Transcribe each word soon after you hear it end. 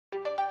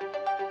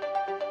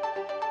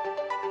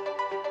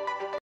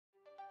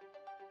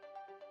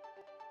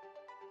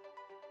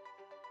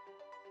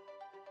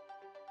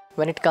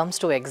When it comes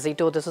to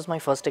Exito, this is my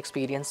first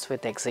experience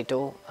with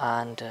Exito,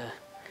 and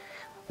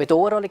with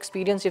overall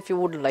experience, if you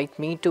want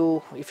me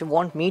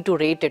to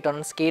rate it on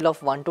a scale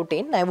of 1 to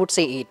 10, I would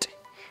say 8.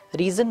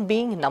 Reason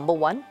being, number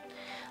one,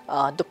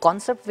 the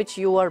concept which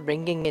you are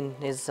bringing in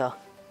is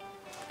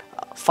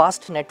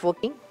fast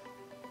networking.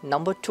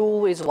 Number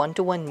two is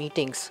one-to-one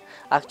meetings.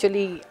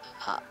 Actually,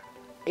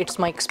 it's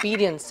my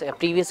experience,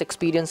 previous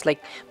experience,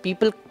 like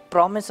people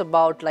promise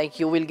about like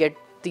you will get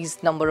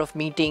these number of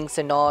meetings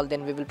and all,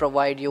 then we will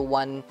provide you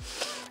one,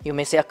 you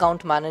may say,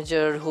 account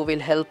manager who will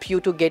help you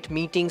to get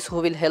meetings, who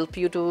will help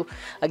you to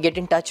get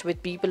in touch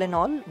with people and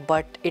all,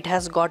 but it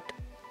has got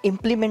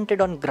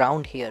implemented on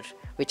ground here,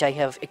 which I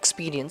have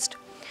experienced.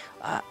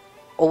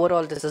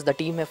 Overall, this is the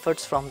team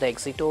efforts from the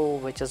Exito,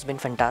 which has been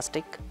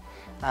fantastic,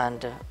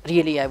 and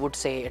really I would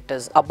say it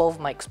is above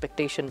my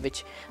expectation,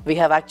 which we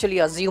have actually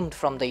assumed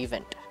from the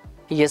event.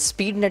 Yes,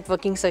 speed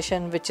networking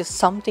session, which is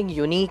something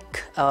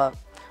unique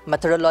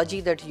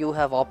methodology that you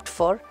have opted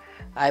for.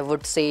 I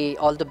would say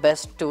all the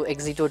best to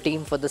Exito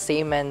team for the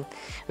same, and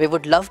we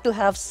would love to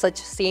have such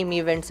same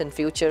events in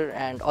future,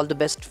 and all the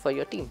best for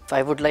your team. If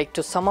I would like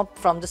to sum up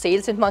from the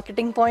sales and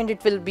marketing point,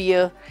 it will be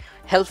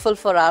helpful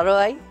for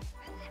ROI,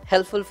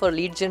 helpful for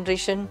lead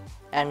generation,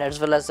 and as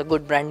well as a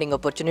good branding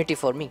opportunity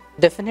for me.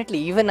 Definitely,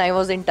 even I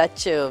was in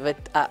touch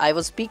I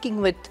was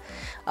speaking with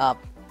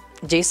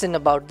Jason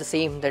about the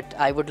same, that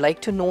I would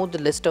like to know the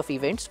list of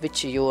events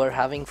which you are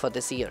having for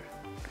this year.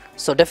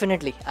 So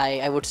definitely,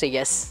 I would say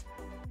yes.